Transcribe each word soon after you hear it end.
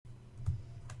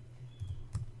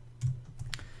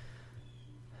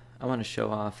I want to show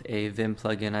off a Vim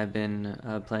plugin I've been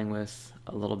playing with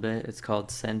a little bit. It's called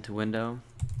To Window.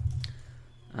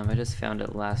 I just found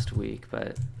it last week,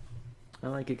 but I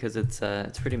like it because it's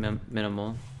pretty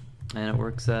minimal, and it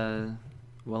works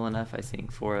well enough, I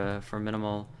think, for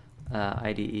minimal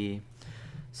IDE.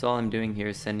 So all I'm doing here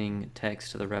is sending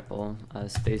text to the REPL.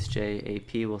 Space J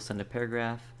AP will send a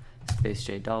paragraph. Space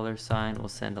J $ will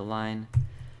send a line,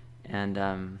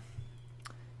 and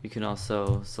you can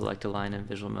also select a line in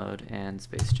visual mode and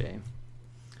space J.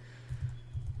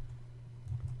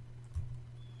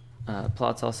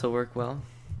 Plots also work well.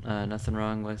 Nothing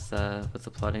wrong with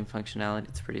the plotting functionality.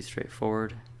 It's pretty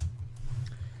straightforward.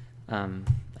 I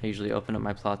usually open up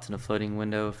my plots in a floating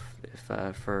window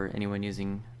if for anyone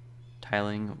using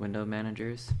tiling window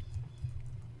managers.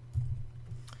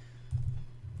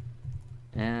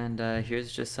 And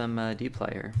here's just some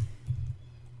dplyr.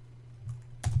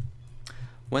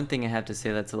 One thing I have to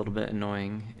say that's a little bit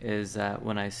annoying is that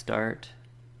when I start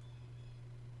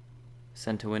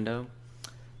To Window,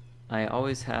 I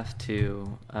always have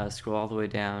to scroll all the way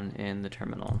down in the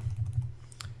terminal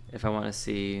if I want to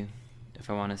see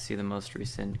the most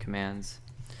recent commands.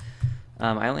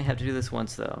 I only have to do this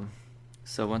once though,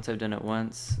 so once I've done it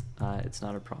once, it's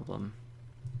not a problem.